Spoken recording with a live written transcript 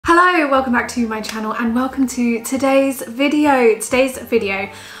Hello, welcome back to my channel and welcome to today's video.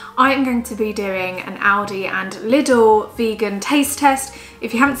 I am going to be doing an Aldi and Lidl vegan taste test.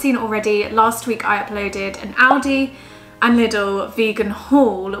 If you haven't seen it already, last week I uploaded an Aldi and Lidl vegan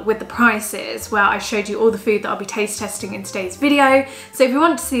haul with the prices where I showed you all the food that I'll be taste testing in today's video. So if you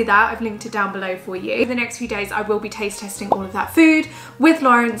want to see that, I've linked it down below for you. In the next few days, I will be taste testing all of that food with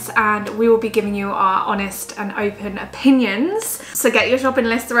Lawrence and we will be giving you our honest and open opinions. So get your shopping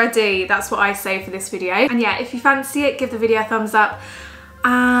list ready. That's what I say for this video. And yeah, if you fancy it, give the video a thumbs up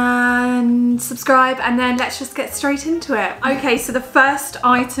and subscribe, and then let's just get straight into it. Okay, so the first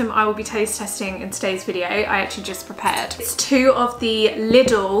item I will be taste testing in today's video, I actually just prepared. It's two of the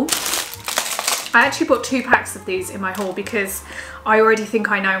Lidl. I actually bought 2 packs of these in my haul because I already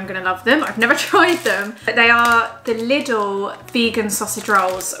think I know I'm gonna love them. I've never tried them. But they are the Lidl vegan sausage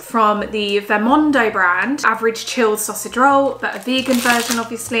rolls from the Veganuary brand. Average chilled sausage roll, but a vegan version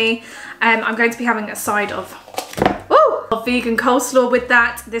obviously. I'm going to be having a side of vegan coleslaw with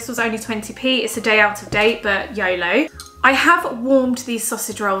that. This was only 20p. It's a day out of date, but YOLO. I have warmed these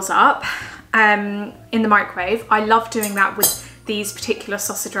sausage rolls up in the microwave. I love doing that with these particular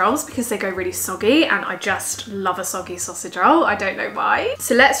sausage rolls because they go really soggy and I just love a soggy sausage roll. I don't know why.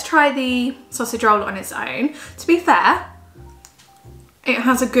 So let's try the sausage roll on its own. To be fair, it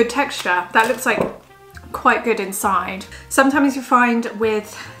has a good texture. That looks like quite good inside. Sometimes you find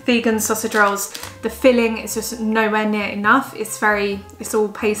with vegan sausage rolls, the filling is just nowhere near enough. It's all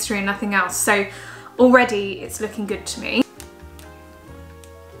pastry and nothing else. So already it's looking good to me.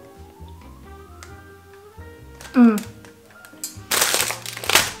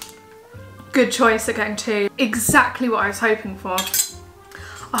 Good choice at getting 2. Exactly what I was hoping for.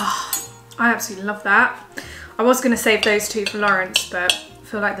 Oh, I absolutely love that. I was going to save those 2 for Lawrence, but I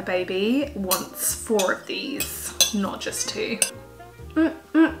feel like the baby wants 4 of these, not just 2.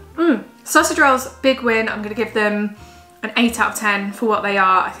 Sausage rolls, big win. I'm going to give them an 8 out of 10 for what they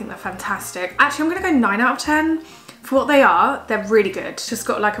are. I think they're fantastic. Actually, I'm going to go 9 out of 10 for what they are. They're really good. Just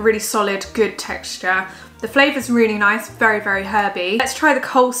got like a really solid, good texture. The flavour's really nice, very, very herby. Let's try the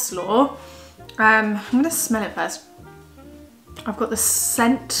coleslaw. I'm going to smell it first. I've got the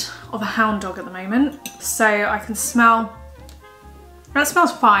scent of a hound dog at the moment, so I can smell. That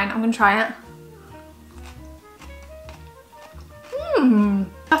smells fine. I'm going to try it.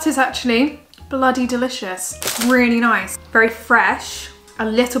 That is actually bloody delicious. Really nice. Very fresh, a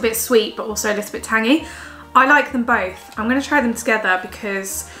little bit sweet, but also a little bit tangy. I like them both. I'm going to try them together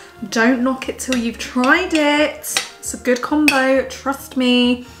because don't knock it till you've tried it. It's a good combo, trust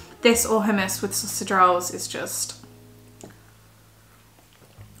me. This or hummus with sausage rolls is just...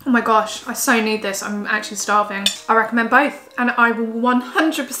 Oh my gosh, I so need this. I'm actually starving. I recommend both and I will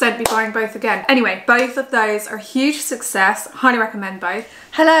 100% be buying both again. Anyway, both of those are a huge success. Highly recommend both.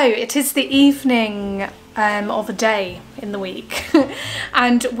 Hello, it is the evening of a day in the week.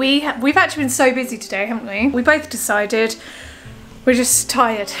 And we've actually been so busy today, haven't we? We both decided we're just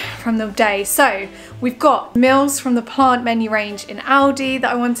tired from the day. So we've got meals from the plant menu range in Aldi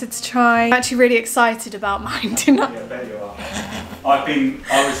that I wanted to try. I'm actually really excited about mine tonight. Yeah, I bet you are.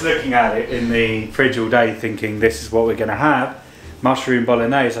 I was looking at it in the fridge all day thinking this is what we're gonna have. Mushroom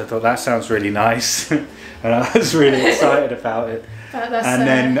bolognese, I thought that sounds really nice. And I was really excited about it. And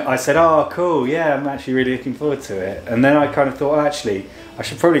then I said, oh cool, yeah, I'm actually really looking forward to it. And then I kind of thought, actually, I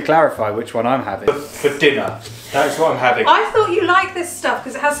should probably clarify which one I'm having. For dinner, that's what I'm having. I thought you liked this stuff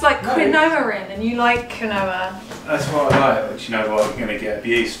because it has like quinoa in and you like quinoa. That's what I like, but you know what, I'm going to get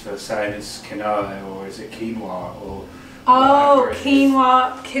abused for saying it's quinoa or is it quinoa or... Oh,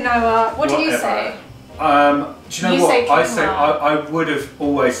 quinoa. What do you say? Do you know what? I would have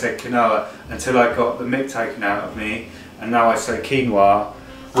always said quinoa until I got the mick taken out of me, and now I say quinoa,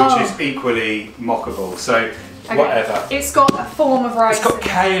 which is equally mockable. So whatever. It's got a form of rice. It's got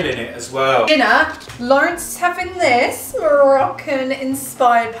kale in it as well. Dinner. Lawrence is having this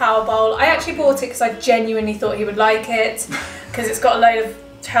Moroccan-inspired power bowl. I actually bought it because I genuinely thought he would like it because it's got a load of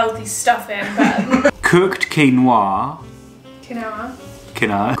healthy stuff in. But cooked quinoa.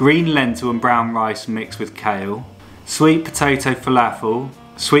 Quinoa. Green lentil and brown rice mixed with kale. Sweet potato falafel.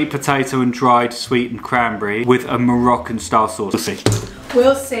 Sweet potato and dried sweetened cranberry with a Moroccan style sauce. We'll see.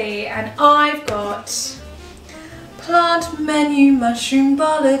 We'll see. And I've got plant menu mushroom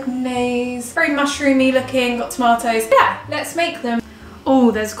bolognese. Very mushroomy looking, got tomatoes. Yeah, let's make them. Oh,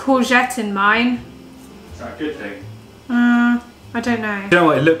 there's courgette in mine. Is that a good thing? I don't know. You know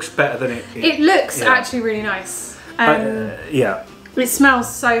what, it looks better than it is. It looks actually really nice. Yeah. It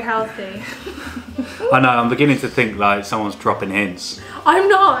smells so healthy. I know, I'm beginning to think like someone's dropping hints. I'm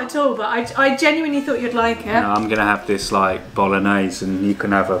not at all, but I genuinely thought you'd like it. No, I'm gonna have this like bolognese and you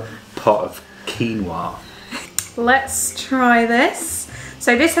can have a pot of quinoa. Let's try this.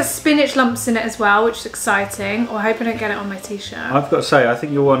 So this has spinach lumps in it as well, which is exciting. Oh, I hope I don't get it on my t-shirt. I've got to say, I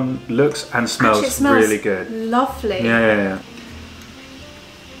think your one looks and smells, Actually, it smells really good. Lovely. Yeah.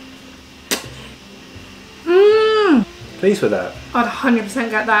 Pleased with that? I'd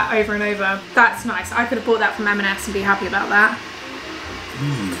 100% get that over and over. That's nice. I could have bought that from M&S and be happy about that.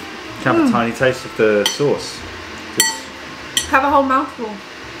 Have a tiny taste of the sauce. Have a whole mouthful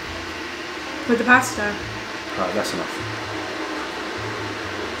with the pasta. Right, that's enough.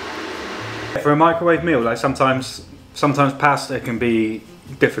 For a microwave meal, like sometimes pasta can be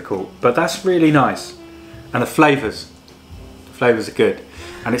difficult, but that's really nice. And the flavours are good.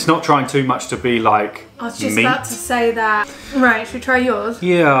 And it's not trying too much to be like I was just meat. about to say that. Right, should we try yours?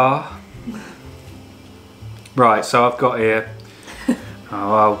 Yeah. Right, so I've got here.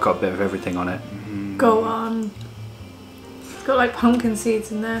 Oh, I've got a bit of everything on it. Go on. It's got like pumpkin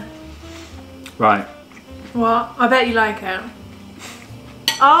seeds in there. Right. What? I bet you like it.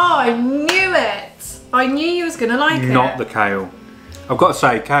 Oh, I knew it. I knew you was gonna like it. Not the kale. I've got to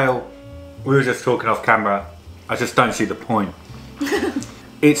say, kale, we were just talking off camera. I just don't see the point.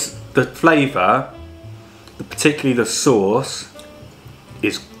 It's the flavour, particularly the sauce,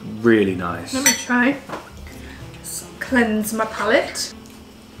 is really nice. Let me try. Just cleanse my palate.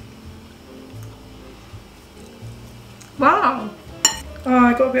 Wow. Oh,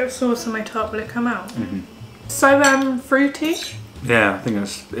 I got a bit of sauce on my top. Will it come out? So fruity. Yeah, I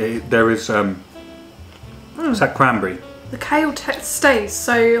think there is. It's that cranberry. The kale stays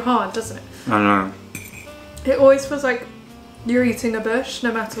so hard, doesn't it? I know. It always feels like you're eating a bush,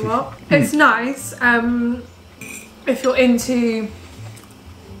 no matter what. It's nice if you're into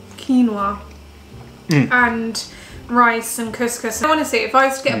quinoa and rice and couscous. Honestly, if I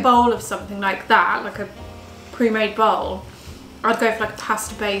was to get a bowl of something like that, like a pre-made bowl, I'd go for like a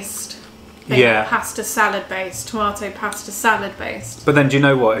pasta-based, pasta salad-based, tomato pasta salad-based. But then, do you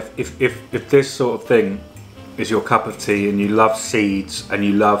know what? If this sort of thing is your cup of tea, and you love seeds, and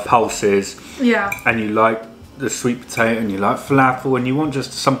you love pulses, and you like the sweet potato, and you like falafel, and you want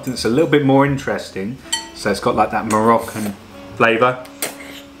just something that's a little bit more interesting, so it's got like that Moroccan flavour.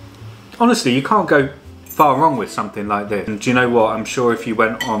 Honestly, you can't go far wrong with something like this. And do you know what? I'm sure if you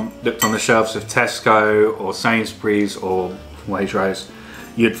looked on the shelves of Tesco or Sainsbury's or Waitrose,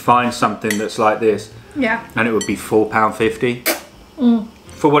 you'd find something that's like this. Yeah. And it would be £4.50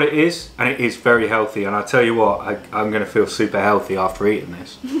 for what it is, and it is very healthy. And I tell you what, I'm going to feel super healthy after eating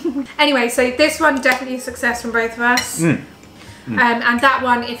this. Anyway, so this one definitely a success from both of us. And that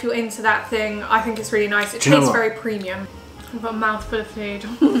one, if you're into that thing, I think it's really nice. It tastes very premium. I've got a mouthful of food.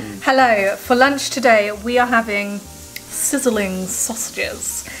 Hello, for lunch today we are having sizzling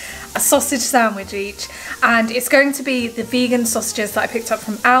sausages. A sausage sandwich each, and it's going to be the vegan sausages that I picked up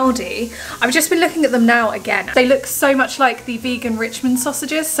from Aldi. I've just been looking at them now again. They look so much like the vegan Richmond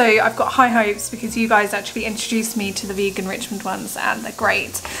sausages, so I've got high hopes because you guys actually introduced me to the vegan Richmond ones and they're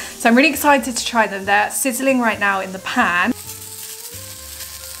great. So I'm really excited to try them. They're sizzling right now in the pan.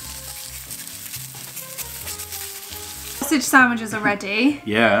 Sausage sandwiches are ready.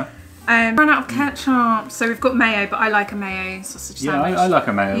 Yeah. Run out of ketchup, so we've got mayo, but I like a mayo sausage sandwich. Yeah, I like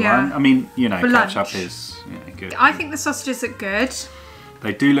a mayo one. I mean, you know, ketchup is good. I think the sausages look good.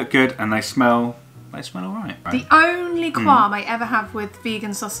 They do look good, and they smell alright. Right? The only qualm I ever have with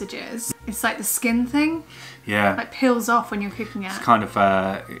vegan sausages is like the skin thing. Yeah. Like peels off when you're cooking it. It's kind of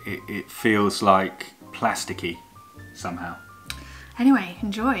it feels like plasticky somehow. Anyway,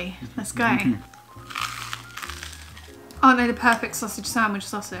 enjoy. Let's go. Aren't they the perfect sausage sandwich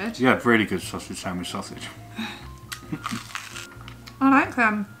sausage? Yeah, really good sausage sandwich sausage. I like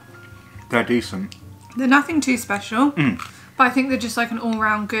them. They're decent. They're nothing too special, but I think they're just like an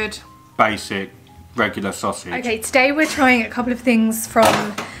all-round good... basic, regular sausage. Okay, today we're trying a couple of things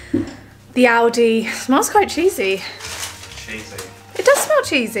from the Aldi. It smells quite cheesy. Cheesy. It does smell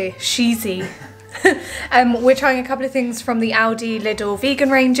cheesy. Cheesy. We're trying a couple of things from the Aldi Lidl vegan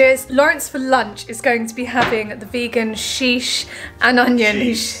ranges. Lawrence for lunch is going to be having the vegan sheesh and onion.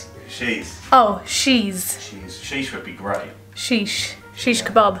 Sheesh. Oh, sheesh. Sheesh would be great. Sheesh. Shish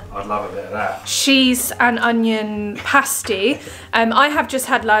kebab. I'd love a bit of that. Cheese and onion pasty. I have just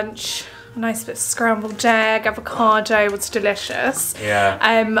had lunch. A nice bit of scrambled egg, avocado. It was delicious. Yeah.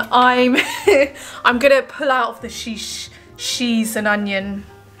 I'm gonna pull out of the cheese and onion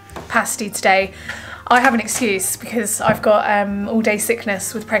pasty today. I have an excuse because I've got all day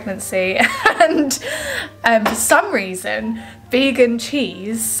sickness with pregnancy and for some reason vegan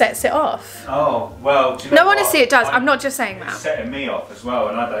cheese sets it off. Oh, well, do you know No, what? honestly it does. I'm not just saying It's that. setting me off as well,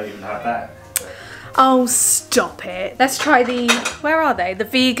 and I don't even have that. Oh, stop it. Let's try the, where are they? The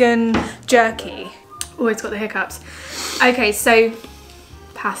vegan jerky. Always got the hiccups. Okay, so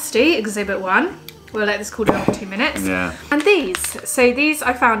pasty, exhibit 1. We'll let this cool down for 2 minutes. Yeah. And these. So these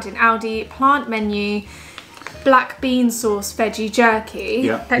I found in Aldi plant menu black bean sauce veggie jerky.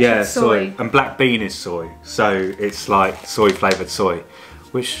 Yeah, Textured soy. And black bean is soy. So it's like soy flavoured soy,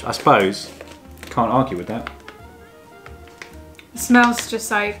 which I suppose can't argue with that. It smells just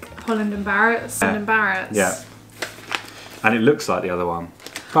like Holland and Barrett's. Yeah. Holland and Barrett's. Yeah. And it looks like the other one.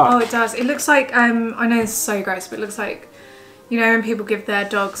 But Oh, it does. It looks like, I know this is so gross, but it looks like, you know when people give their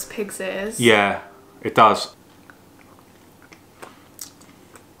dogs pig's ears? yeah, it does.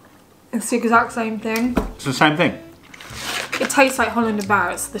 It's the exact same thing. It's the same thing. It tastes like Holland and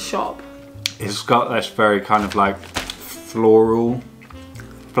Barrett's, the shop. It's got this very kind of like floral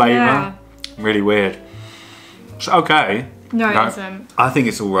flavour. Yeah. Really weird. It's okay. No, it isn't. I think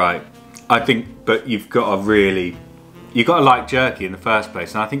it's alright. I think, but you've got to like jerky in the first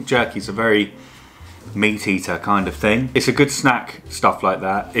place. And I think jerky's a very meat eater kind of thing. It's a good snack, stuff like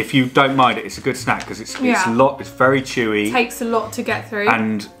that. If you don't mind it, it's a good snack because it's very chewy. It takes a lot to get through.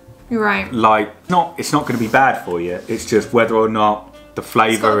 And you're right. like, it's not going to be bad for you. It's just whether or not the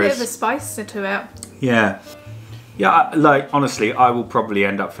flavour is... It's got a bit of a spice to it. Yeah. Yeah, like, honestly, I will probably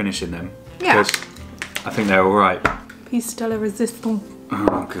end up finishing them. Yeah. Because I think they're alright. Piece de la resistance.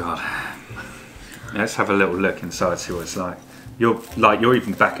 Oh, God. Let's have a little look inside, see what it's like. You're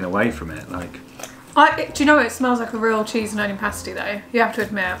even backing away from it, like... Do you know what? It smells like a real cheese and onion pasty though. You have to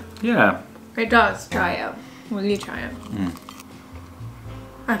admit. Yeah. It does. Try it. Will you try it? Mm.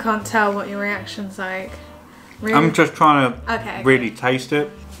 I can't tell what your reaction's like. Really? I'm just trying to Okay. really taste it.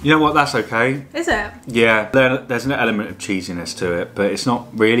 You know what, that's okay. Is it? Yeah, there's an element of cheesiness to it, but it's not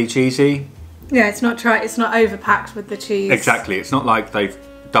really cheesy. Yeah, it's not overpacked with the cheese. Exactly, it's not like they've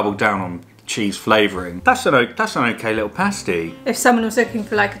doubled down on cheese flavouring. That's an okay little pasty. If someone was looking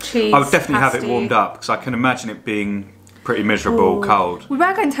for like a cheese I would definitely have pasty. it warmed up, because I can imagine it being pretty miserable cold. We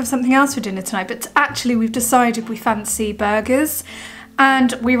were going to have something else for dinner tonight, but actually we've decided we fancy burgers.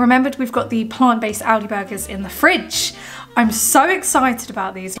 And we remembered we've got the plant-based Aldi burgers in the fridge. I'm so excited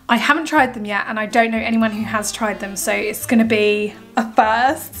about these. I haven't tried them yet and I don't know anyone who has tried them, so it's gonna be a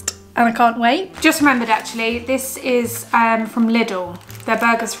first and I can't wait. Just remembered actually, this is from Lidl. They're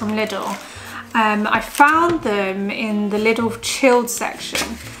burgers from Lidl. I found them in the Lidl chilled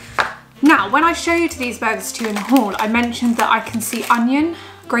section. Now, when I showed these burgers to you in the haul, I mentioned that I can see onion,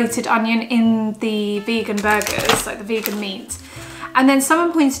 grated onion in the vegan burgers, like the vegan meat. And then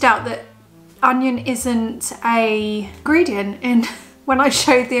someone pointed out that onion isn't a ingredient in when I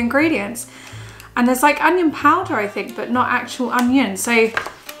showed the ingredients. And there's like onion powder, I think, but not actual onion. So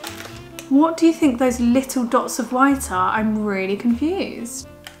what do you think those little dots of white are? I'm really confused.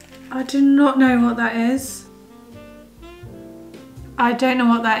 I do not know what that is. I don't know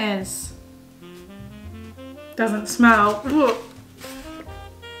what that is. Doesn't smell. Ugh.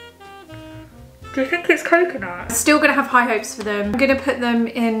 Do you think it's coconut? Still gonna have high hopes for them. I'm gonna put them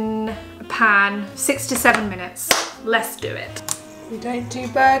in a pan, 6 to 7 minutes. Let's do it. We don't do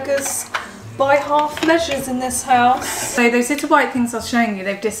burgers by half measures in this house. So those little white things I was showing you,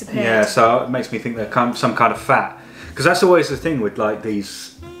 they've disappeared. Yeah, so it makes me think they're some kind of fat. Because that's always the thing with like these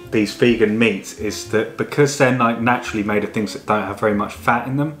vegan meats, is that because they're like naturally made of things that don't have very much fat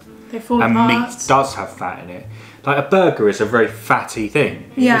in them, they fall and apart. meat does have fat in it. Like a burger is a very fatty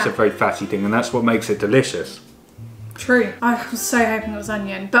thing. Yeah. It's a very fatty thing, and that's what makes it delicious. True. I was so hoping it was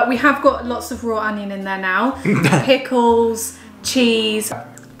onion, but we have got lots of raw onion in there now. Pickles, cheese.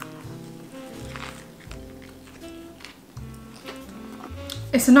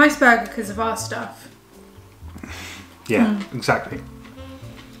 It's a nice burger because of our stuff. Yeah, exactly.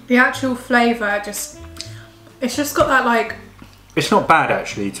 The actual flavour it's just got that like... It's not bad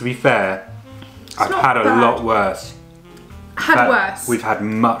actually, to be fair. I've had a lot worse. Worse? We've had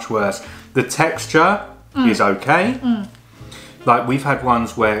much worse. The texture is okay. Like we've had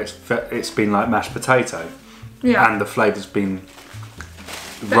ones where it's been like mashed potato. Yeah. And the flavour's been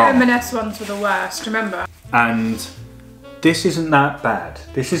The wrong. M&S ones were the worst, remember? And this isn't that bad.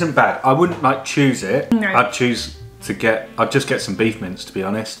 This isn't bad. I wouldn't like choose it. No. I'd just get some beef mince, to be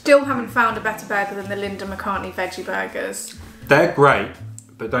honest. Still haven't found a better burger than the Linda McCartney veggie burgers. They're great,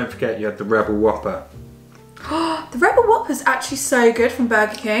 but don't forget you had the Rebel Whopper. The Rebel Whopper's actually so good from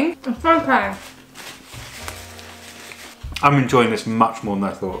Burger King. It's okay. I'm enjoying this much more than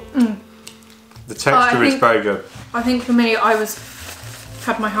I thought. The texture is very good. I think for me, I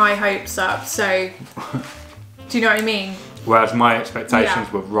had my high hopes up, so do you know what I mean? Whereas my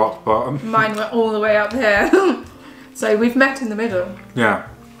expectations were rock bottom. Mine were all the way up here. So we've met in the middle. Yeah.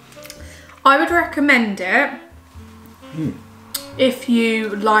 I would recommend it if you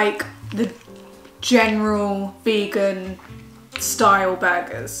like the general vegan style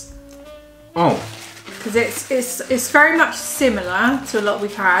burgers. Oh. Because it's very much similar to a lot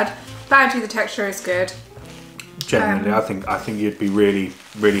we've had. But actually the texture is good. Genuinely, I think you'd be really,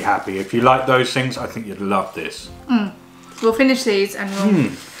 really happy. If you like those things, I think you'd love this. We'll finish these and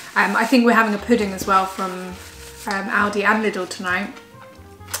we'll... I think we're having a pudding as well from Aldi and Lidl tonight.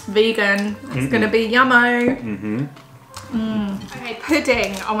 Vegan. It's going to be yummo. Okay,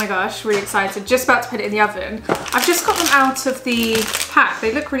 pudding. Oh my gosh, really excited. Just about to put it in the oven. I've just got them out of the pack.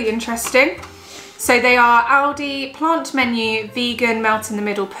 They look really interesting. So they are Aldi plant menu vegan melt in the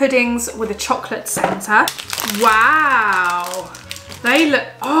middle puddings with a chocolate centre. Wow. They look,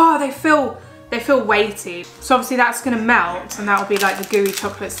 oh, they feel weighty. So obviously that's gonna melt and that'll be like the gooey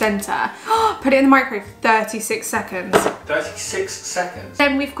chocolate centre. Put it in the microwave for 36 seconds. 36 seconds?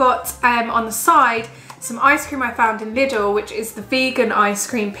 Then we've got on the side some ice cream I found in Lidl, which is the vegan ice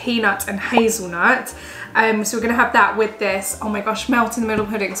cream peanut and hazelnut. So we're gonna have that with this. Oh my gosh, melt in the middle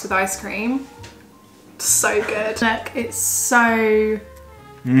puddings with ice cream. So good. Look, it's so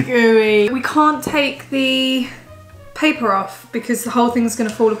gooey. We can't take the paper off because the whole thing's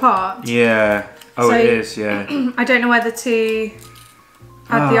gonna fall apart. Yeah. Oh, so, it is, yeah. I don't know whether to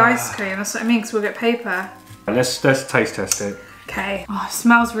add the ice cream. That's what I mean, because we'll get paper. Let's taste test it. Okay. Oh, it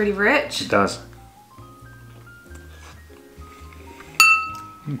smells really rich. It does.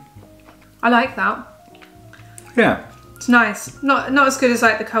 I like that. Yeah. It's nice. Not as good as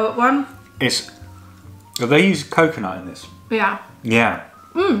like the Co-op one. They use coconut in this. Yeah. Yeah.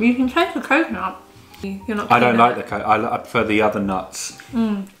 You can taste the coconut. You're not. I don't like the coconut. I prefer the other nuts.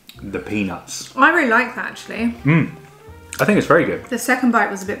 The peanuts. I really like that actually. I think it's very good. The second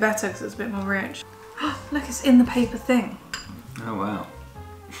bite was a bit better because it was a bit more rich. Look, it's in the paper thing. Oh wow.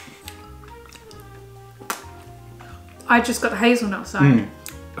 I just got the hazelnut side.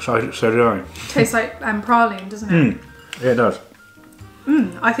 So did I. Tastes like praline, doesn't it? Yeah, it does.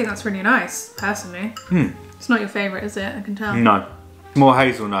 I think that's really nice, personally. It's not your favourite, is it? I can tell. No. More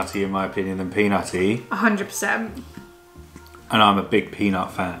hazelnutty in my opinion than peanutty. 100%. And I'm a big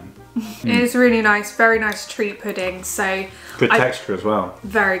peanut fan. It is really nice, very nice treat pudding. So good texture as well.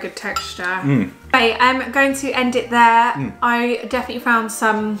 Very good texture. Okay, I'm going to end it there. I definitely found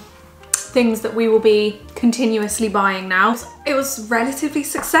some things that we will be continuously buying now. It was relatively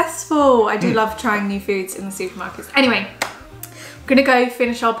successful. I do love trying new foods in the supermarkets. Anyway, we're gonna go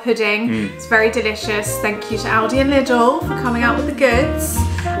finish our pudding. It's very delicious. Thank you to Aldi and Lidl for coming out with the goods.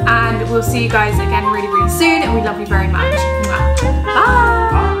 And we'll see you guys again really, really soon. And we love you very much. Bye.